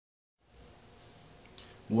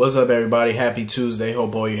What's up, everybody? Happy Tuesday.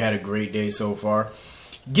 Hope all you had a great day so far.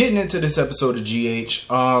 Getting into this episode of GH,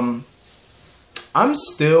 I'm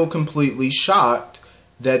still completely shocked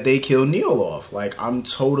that they killed Neil off. Like, I'm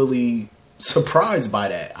totally surprised by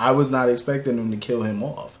that. I was not expecting them to kill him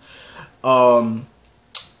off.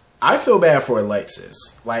 I feel bad for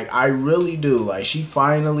Alexis. Like, I really do. Like, she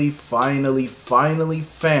finally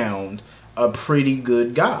found a pretty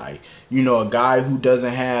good guy. You know, a guy who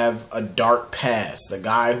doesn't have a dark past. A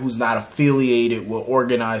guy who's not affiliated with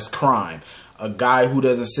organized crime. A guy who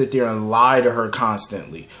doesn't sit there and lie to her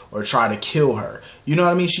constantly or try to kill her. You know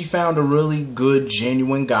what I mean? She found a really good,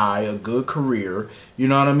 genuine guy, a good career. You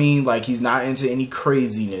know what I mean? Like, he's not into any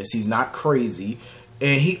craziness. He's not crazy.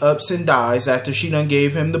 And he ups and dies after she done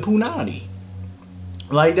gave him the punani.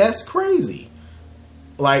 Like, that's crazy.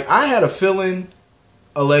 Like, I had a feeling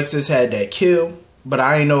Alexis had that kill, but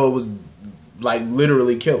I didn't know it was, like,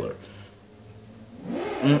 literally kill her.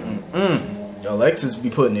 Alexis be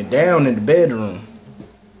putting it down in the bedroom.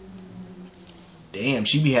 Damn,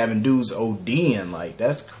 she be having dudes ODing. Like,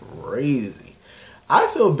 that's crazy. I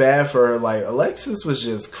feel bad for her. Like, Alexis was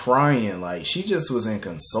just crying. Like, she just was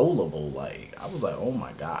inconsolable. Like, I was like, oh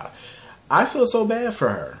my God. I feel so bad for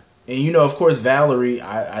her. And, you know, of course, Valerie,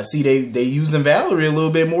 I see they using Valerie a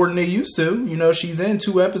little bit more than they used to. You know, she's in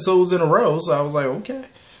 2 episodes in a row. So I was like, okay.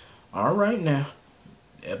 All right now.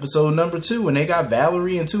 Episode number 2, and they got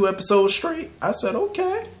Valerie in 2 episodes straight. I said,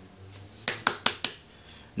 okay.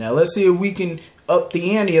 Now, let's see if we can up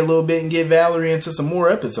the ante a little bit and get Valerie into some more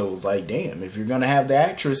episodes. Like, damn, if you're going to have the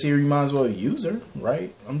actress here, you might as well use her,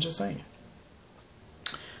 right? I'm just saying.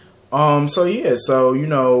 So yeah, so, you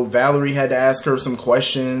know, Valerie had to ask her some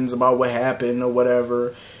questions about what happened or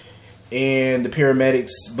whatever. And the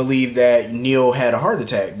paramedics believed that Neil had a heart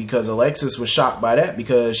attack because Alexis was shocked by that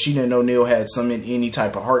because she didn't know Neil had any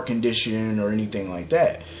type of heart condition or anything like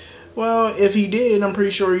that. Well, if he did, I'm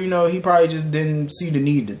pretty sure, you know, he probably just didn't see the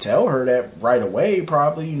need to tell her that right away,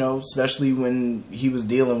 probably, you know, especially when he was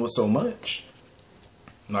dealing with so much.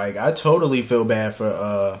 Like, I totally feel bad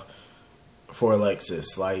for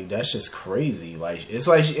Alexis. Like, that's just crazy. Like, it's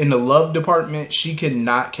like in the love department, she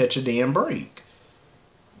cannot catch a damn break.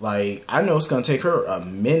 Like, I know it's going to take her a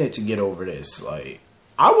minute to get over this. Like,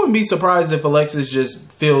 I wouldn't be surprised if Alexis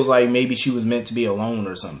just feels like maybe she was meant to be alone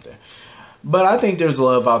or something. But I think there's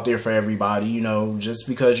love out there for everybody. You know, just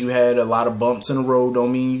because you had a lot of bumps in the road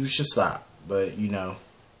don't mean you should stop. But, you know,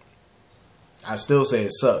 I still say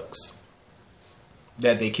it sucks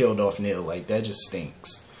that they killed off Neil. Like, that just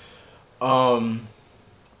stinks. So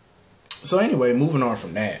anyway, moving on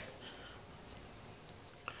from that.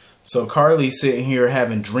 So Carly's sitting here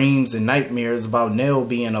having dreams and nightmares about Neil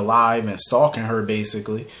being alive and stalking her,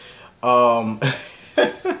 basically. Oh,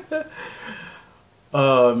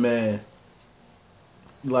 man.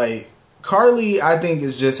 Like, Carly, I think,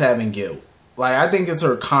 is just having guilt. Like, I think it's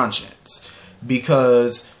her conscience.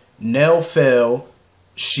 Because Nell fell.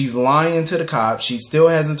 She's lying to the cops. She still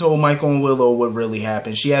hasn't told Michael and Willow what really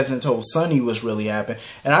happened. She hasn't told Sonny what's really happened.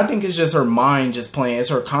 And I think it's just her mind just playing. It's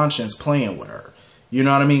her conscience playing with her. You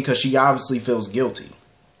know what I mean? Because she obviously feels guilty.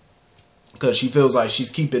 Because she feels like she's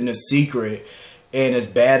keeping this secret. And as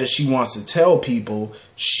bad as she wants to tell people,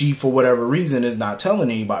 she, for whatever reason, is not telling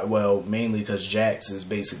anybody. Well, mainly because Jax is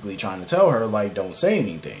basically trying to tell her, like, don't say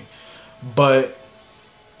anything. But,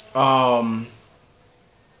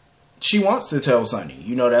 she wants to tell Sonny.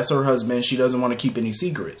 You know, that's her husband. She doesn't want to keep any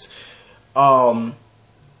secrets.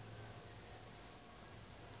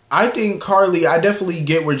 I think Carly, I definitely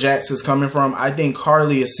get where Jax is coming from. I think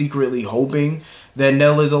Carly is secretly hoping that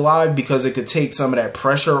Nell is alive because it could take some of that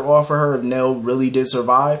pressure off of her if Nell really did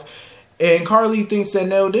survive. And Carly thinks that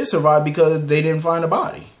Nell did survive because they didn't find a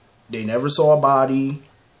body. They never saw a body.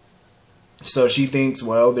 So she thinks,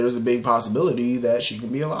 well, there's a big possibility that she can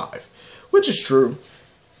be alive. Which is true.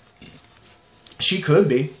 She could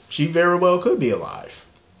be. She very well could be alive.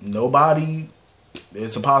 Nobody,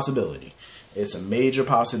 it's a possibility. It's a major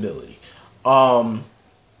possibility. But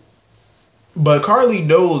Carly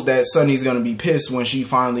knows that Sonny's going to be pissed when she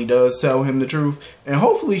finally does tell him the truth. And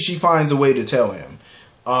hopefully she finds a way to tell him.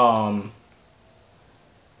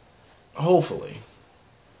 Hopefully.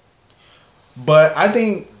 But I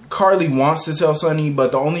think Carly wants to tell Sonny,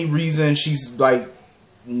 but the only reason she's like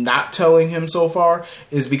not telling him so far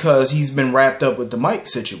is because he's been wrapped up with the Mike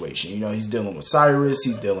situation. You know, he's dealing with Cyrus,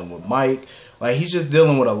 he's dealing with Mike. Like, he's just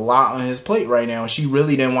dealing with a lot on his plate right now, and she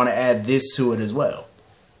really didn't want to add this to it as well.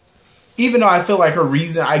 Even though I feel like her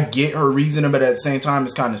reason, I get her reason, but at the same time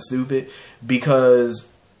it's kind of stupid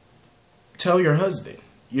because tell your husband.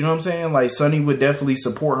 You know what I'm saying? Like, Sonny would definitely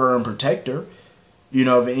support her and protect her. you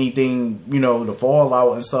know, if anything, you know, the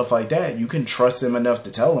fallout and stuff like that, you can trust him enough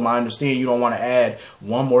to tell him. I understand you don't want to add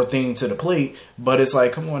one more thing to the plate, but it's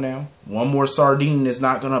like, come on now, one more sardine is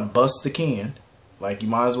not going to bust the can. Like, you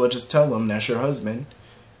might as well just tell him that's your husband,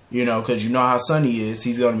 you know, because you know how Sonny is.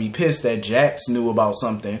 He's going to be pissed that Jax knew about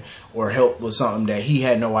something or helped with something that he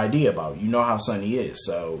had no idea about. You know how Sonny is,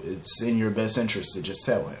 so it's in your best interest to just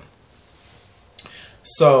tell him.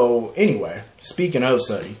 So, anyway, speaking of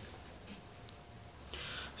Sonny,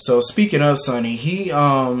 he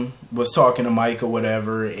was talking to Mike or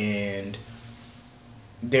whatever, and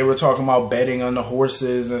they were talking about betting on the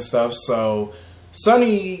horses and stuff. So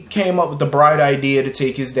Sonny came up with the bright idea to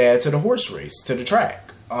take his dad to the horse race, to the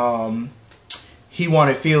track. He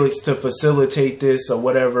wanted Felix to facilitate this or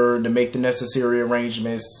whatever, to make the necessary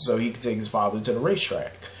arrangements so he could take his father to the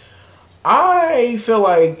racetrack. I feel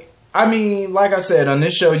like, I mean, like I said, on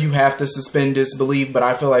this show you have to suspend disbelief, but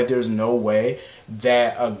I feel like there's no way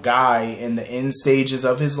that a guy in the end stages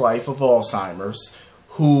of his life of Alzheimer's,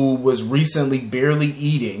 who was recently barely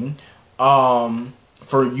eating, for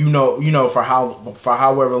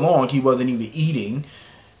however long he wasn't even eating,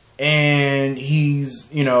 and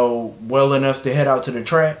he's, you know, well enough to head out to the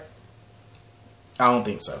track. I don't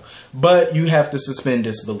think so, but you have to suspend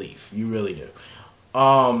disbelief. You really do.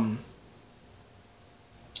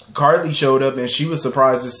 Carly showed up and she was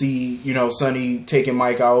surprised to see, you know, Sonny taking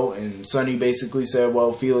Mike out, and Sonny basically said,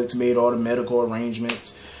 well, Felix made all the medical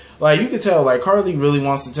arrangements. Like, you could tell, like, Carly really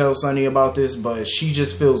wants to tell Sonny about this, but she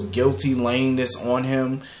just feels guilty laying this on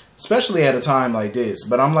him, especially at a time like this.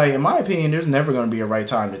 But I'm like, in my opinion, there's never going to be a right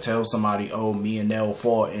time to tell somebody, oh, me and Nell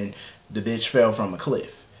fought and the bitch fell from a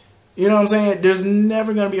cliff. You know what I'm saying? There's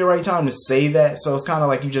never going to be a right time to say that, so it's kind of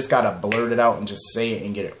like you just got to blurt it out and just say it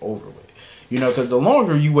and get it over with. You know, because the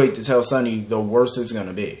longer you wait to tell Sonny, the worse it's going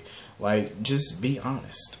to be. Like, just be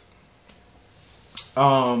honest.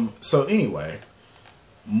 So anyway,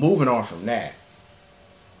 moving on from that.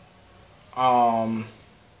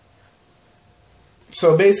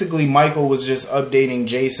 So basically, Michael was just updating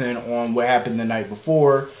Jason on what happened the night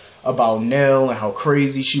before about Nell and how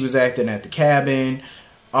crazy she was acting at the cabin.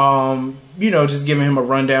 You know, just giving him a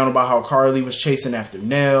rundown about how Carly was chasing after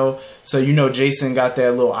Nell. So, you know, Jason got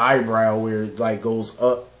that little eyebrow where it, like, goes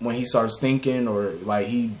up when he starts thinking or, like,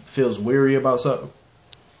 he feels weary about something.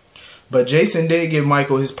 But Jason did give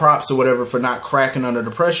Michael his props or whatever for not cracking under the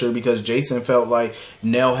pressure, because Jason felt like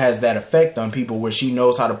Nell has that effect on people where she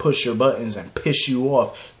knows how to push your buttons and piss you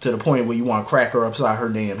off to the point where you want to crack her upside her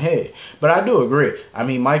damn head. But I do agree. I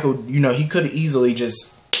mean, Michael, you know, he could have easily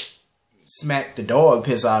just smacked the dog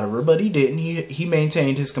piss out of her, but he didn't. He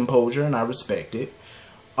maintained his composure, and I respect it.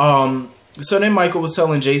 So then Michael was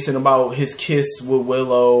telling Jason about his kiss with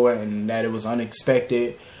Willow and that it was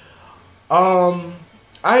unexpected. I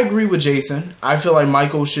agree with Jason. I feel like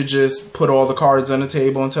Michael should just put all the cards on the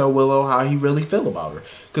table and tell Willow how he really feel about her.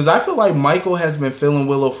 Because I feel like Michael has been feeling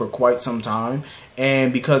Willow for quite some time,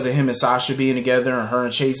 and because of him and Sasha being together and her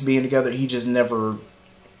and Chase being together, he just never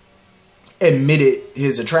admitted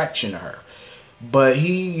his attraction to her. But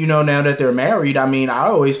he, you know, now that they're married, I mean, I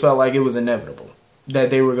always felt like it was inevitable that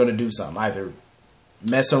they were going to do something, either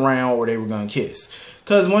mess around or they were going to kiss.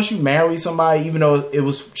 Because once you marry somebody, even though it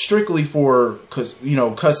was strictly for, you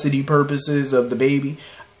know, custody purposes of the baby,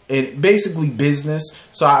 it basically business,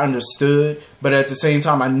 so I understood. But at the same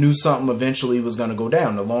time, I knew something eventually was going to go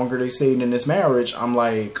down. The longer they stayed in this marriage, I'm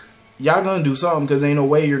like, y'all going to do something, because ain't no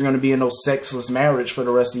way you're going to be in no sexless marriage for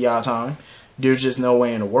the rest of y'all time. There's just no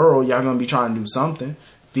way in the world. Y'all going to be trying to do something.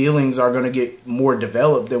 Feelings are going to get more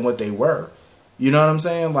developed than what they were. You know what I'm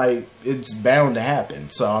saying? Like, it's bound to happen.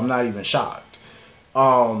 So I'm not even shocked.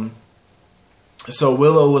 So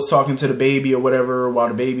Willow was talking to the baby or whatever while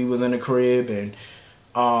the baby was in the crib. And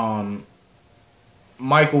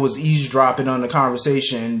Michael was eavesdropping on the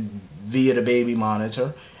conversation via the baby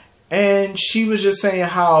monitor. And she was just saying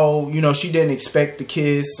how, you know, she didn't expect the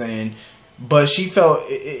kiss, but she felt,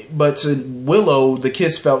 but to Willow, the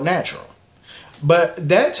kiss felt natural. But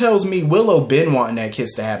that tells me Willow been wanting that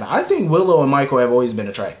kiss to happen. I think Willow and Michael have always been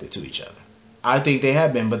attracted to each other. I think they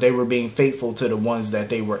have been, but they were being faithful to the ones that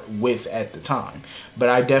they were with at the time. But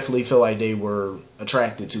I definitely feel like they were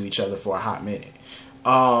attracted to each other for a hot minute.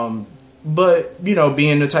 But, you know,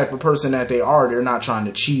 being the type of person that they are, they're not trying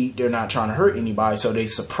to cheat. They're not trying to hurt anybody, so they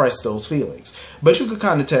suppress those feelings. But you could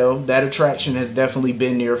kind of tell that attraction has definitely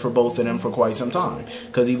been there for both of them for quite some time.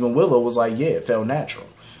 Because even Willow was like, yeah, it felt natural.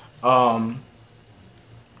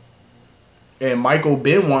 And Michael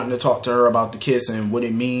been wanting to talk to her about the kiss and what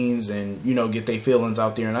it means and, you know, get their feelings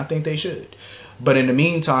out there. And I think they should. But in the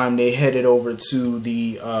meantime, they headed over to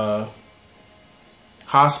the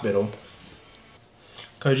hospital.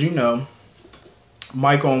 Because,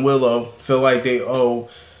 Michael and Willow feel like they owe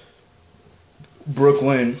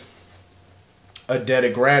Brooklyn a debt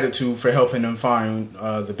of gratitude for helping them find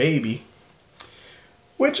the baby.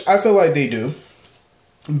 Which I feel like they do.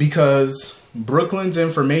 Because Brooklyn's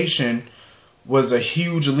information was a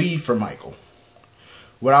huge lead for Michael.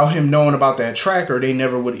 Without him knowing about that tracker, he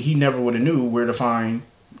never would have knew where to find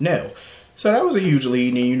Nell. So that was a huge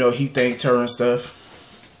lead, and he thanked her and stuff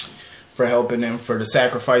for helping them, for the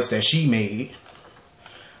sacrifice that she made.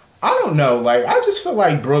 I don't know, like, I just feel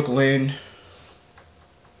like Brooklyn,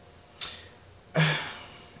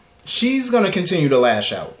 she's gonna continue to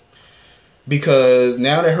lash out. Because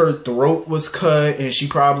now that her throat was cut and she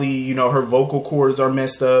probably, her vocal cords are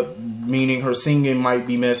messed up, meaning her singing might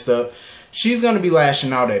be messed up, she's going to be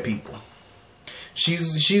lashing out at people.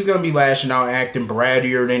 She's going to be lashing out, acting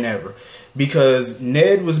brattier than ever. Because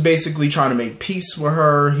Ned was basically trying to make peace with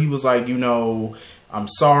her. He was like, I'm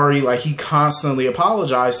sorry. Like, he constantly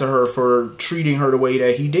apologized to her for treating her the way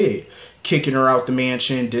that he did. Kicking her out the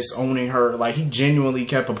mansion, disowning her. Like, he genuinely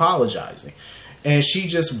kept apologizing. And she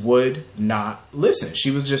just would not listen. She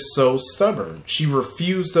was just so stubborn. She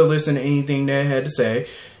refused to listen to anything Ned had to say.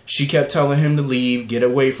 She kept telling him to leave, get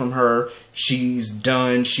away from her. She's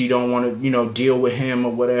done. She don't want to, deal with him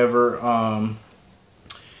or whatever.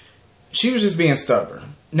 She was just being stubborn.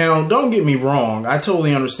 Now, don't get me wrong. I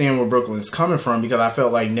totally understand where Brooklyn's coming from, because I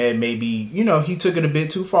felt like Ned maybe, he took it a bit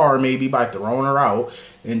too far, maybe by throwing her out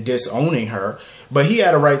and disowning her. But he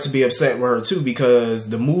had a right to be upset with her too, because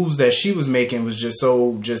the moves that she was making was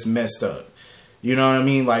just messed up. You know what I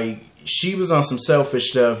mean? Like, she was on some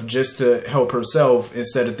selfish stuff just to help herself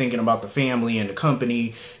instead of thinking about the family and the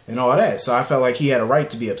company and all that. So I felt like he had a right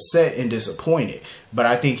to be upset and disappointed. But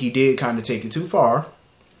I think he did kind of take it too far.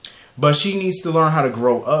 But she needs to learn how to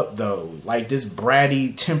grow up, though. Like, this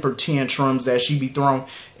bratty temper tantrums that she be throwing,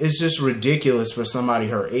 it's just ridiculous for somebody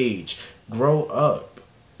her age. Grow up.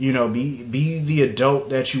 Be the adult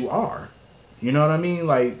that you are. You know what I mean?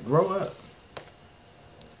 Like, grow up.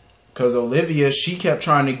 Because Olivia, she kept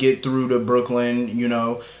trying to get through to Brooklyn,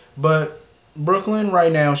 But Brooklyn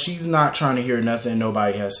right now, she's not trying to hear nothing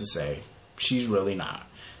nobody has to say. She's really not.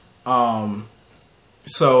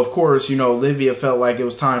 So, of course, Olivia felt like it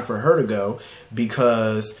was time for her to go,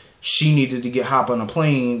 because she needed to hop on a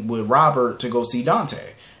plane with Robert to go see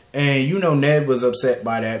Dante. And Ned was upset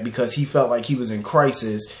by that, because he felt like he was in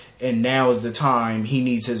crisis and now is the time he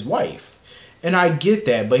needs his wife. And I get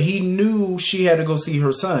that, but he knew she had to go see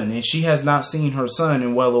her son, and she has not seen her son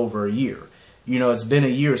in well over a year. It's been a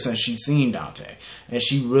year since she's seen Dante, and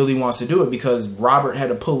she really wants to do it because Robert had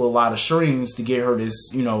to pull a lot of strings to get her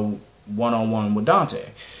this, one-on-one with Dante.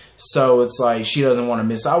 So it's like she doesn't want to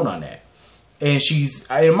miss out on that. And she's,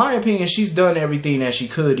 in my opinion, she's done everything that she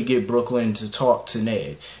could to get Brooklyn to talk to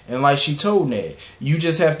Ned. And like she told Ned, you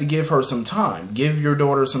just have to give her some time. Give your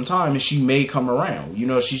daughter some time and she may come around.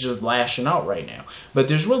 She's just lashing out right now. But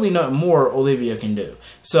there's really nothing more Olivia can do.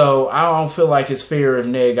 So I don't feel like it's fair if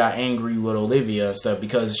Ned got angry with Olivia and stuff,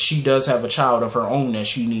 because she does have a child of her own that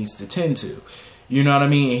she needs to tend to. You know what I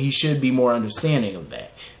mean? And he should be more understanding of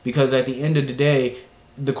that. Because at the end of the day,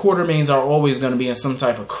 the Quartermains are always going to be in some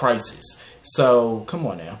type of crisis. So, come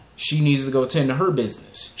on now. She needs to go tend to her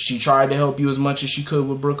business. She tried to help you as much as she could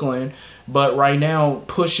with Brooklyn, but right now,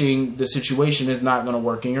 pushing the situation is not going to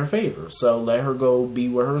work in your favor. So, let her go be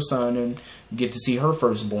with her son and get to see her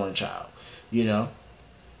firstborn child.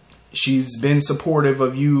 She's been supportive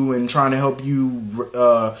of you and trying to help you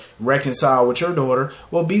reconcile with your daughter.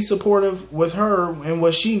 Well, be supportive with her and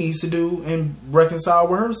what she needs to do and reconcile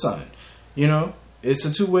with her son. It's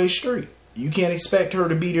a two-way street. You can't expect her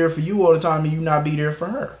to be there for you all the time and you not be there for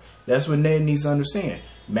her. That's what Ned needs to understand.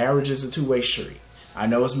 Marriage is a two-way street. I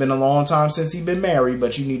know it's been a long time since he's been married,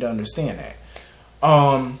 but you need to understand that.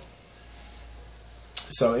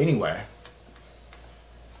 So anyway,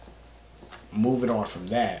 moving on from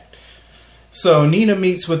that. So Nina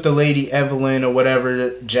meets with the lady Evelyn or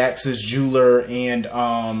whatever, Jax's jeweler, and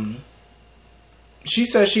she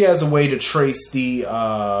says she has a way to trace the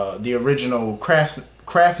original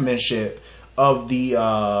craftsmanship of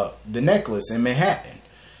the necklace in Manhattan.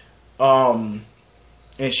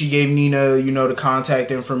 And she gave Nina, the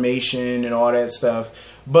contact information and all that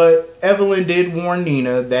stuff. But Evelyn did warn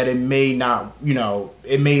Nina that it may not,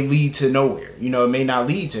 it may lead to nowhere. It may not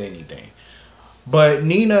lead to anything. But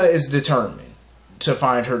Nina is determined to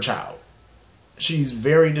find her child. She's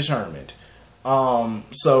very determined.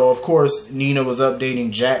 So, of course, Nina was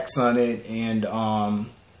updating Jax on it, and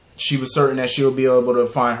she was certain that she'll be able to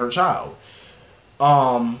find her child.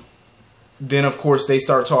 Then, of course, they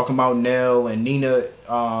start talking about Nell, and Nina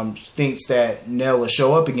thinks that Nell will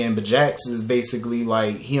show up again, but Jax is basically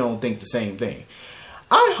like, he don't think the same thing.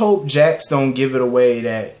 I hope Jax don't give it away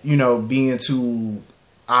that, you know, being too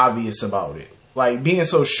obvious about it. Like, being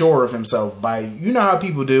so sure of himself by, you know how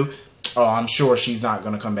people do, oh, I'm sure she's not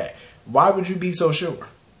going to come back. Why would you be so sure?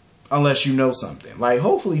 Unless you know something. Like,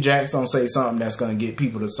 hopefully Jax don't say something that's going to get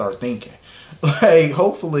people to start thinking. Like,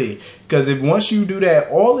 hopefully. Because if once you do that,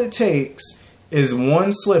 all it takes is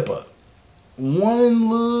one slip up. One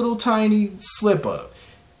little tiny slip up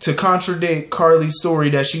to contradict Carly's story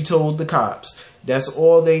that she told the cops. That's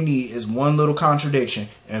all they need is one little contradiction.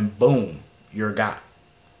 And boom, you're got.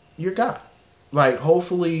 You're got. Like,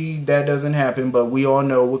 hopefully that doesn't happen. But we all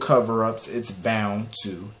know with cover-ups, it's bound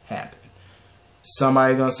to happen.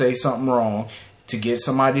 Somebody gonna say something wrong to get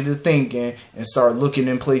somebody to thinking and start looking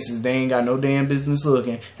in places they ain't got no damn business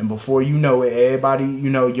looking, and before you know it, everybody, you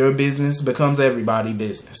know, your business becomes everybody's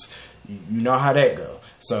business. You know how that go.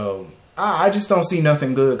 So I just don't see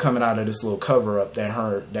nothing good coming out of this little cover up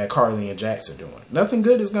that Carly and Jax are doing. Nothing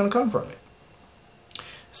good is gonna come from it.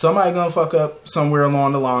 Somebody gonna fuck up somewhere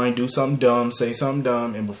along the line, do something dumb, say something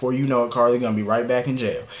dumb, and before you know it, Carly gonna be right back in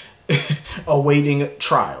jail awaiting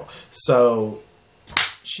trial. So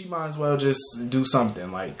she might as well just do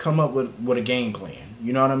something, like come up with a game plan.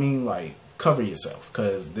 You know what I mean? Like, cover yourself,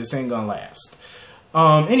 because this ain't gonna last.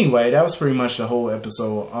 Anyway, that was pretty much the whole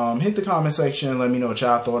episode. Hit the comment section and let me know what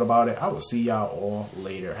y'all thought about it. I will see y'all all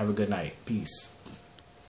later. Have a good night. Peace.